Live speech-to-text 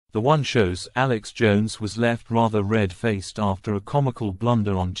The One show's Alex Jones was left rather red-faced after a comical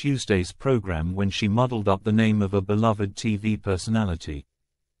blunder on Tuesday's program when she muddled up the name of a beloved TV personality.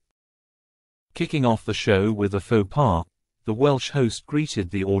 Kicking off the show with a faux pas, the Welsh host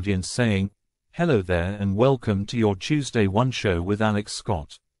greeted the audience saying, "Hello there and welcome to your Tuesday One show with Alex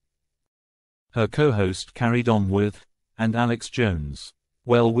Scott." Her co-host carried on with, "And Alex Jones.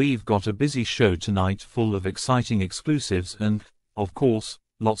 Well, we've got a busy show tonight full of exciting exclusives and, of course,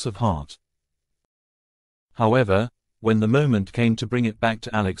 lots of heart." However, when the moment came to bring it back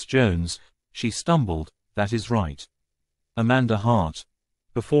to Alex Jones, she stumbled, "That is right. Amanda Hart,"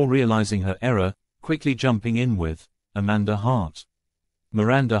 before realizing her error, quickly jumping in with, "Amanda Hart.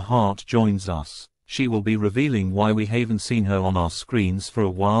 Miranda Hart joins us. She will be revealing why we haven't seen her on our screens for a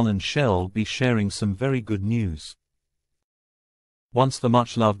while and she'll be sharing some very good news." Once the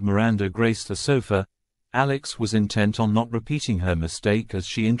much-loved Miranda graced the sofa, Alex was intent on not repeating her mistake as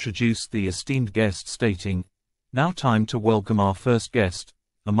she introduced the esteemed guest, stating, "Now time to welcome our first guest,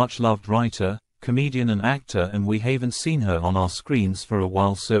 a much-loved writer, comedian and actor, and we haven't seen her on our screens for a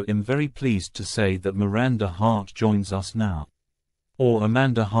while, so I'm very pleased to say that Miranda Hart joins us now." Or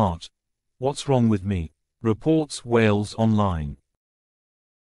Amanda Hart. "What's wrong with me?" reports Wales Online.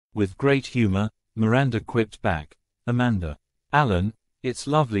 With great humor, Miranda quipped back, "Amanda. Alan, it's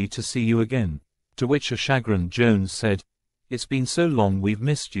lovely to see you again." To which a chagrined Jones said, "It's been so long, we've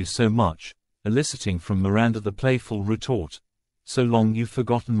missed you so much," eliciting from Miranda the playful retort, "So long you've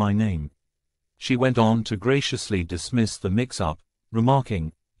forgotten my name." She went on to graciously dismiss the mix-up,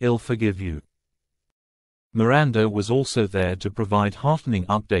 remarking, "I'll forgive you." Miranda was also there to provide heartening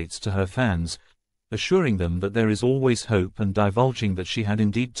updates to her fans, assuring them that there is always hope and divulging that she had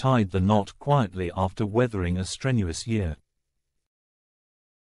indeed tied the knot quietly after weathering a strenuous year.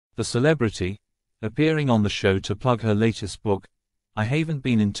 The celebrity, appearing on the show to plug her latest book, I Haven't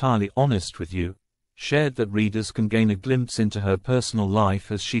Been Entirely Honest With You, shared that readers can gain a glimpse into her personal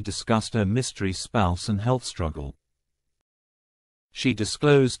life as she discussed her mystery spouse and health struggle. She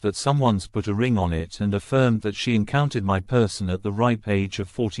disclosed that someone's put a ring on it and affirmed that she encountered my person at the ripe age of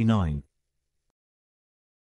 49.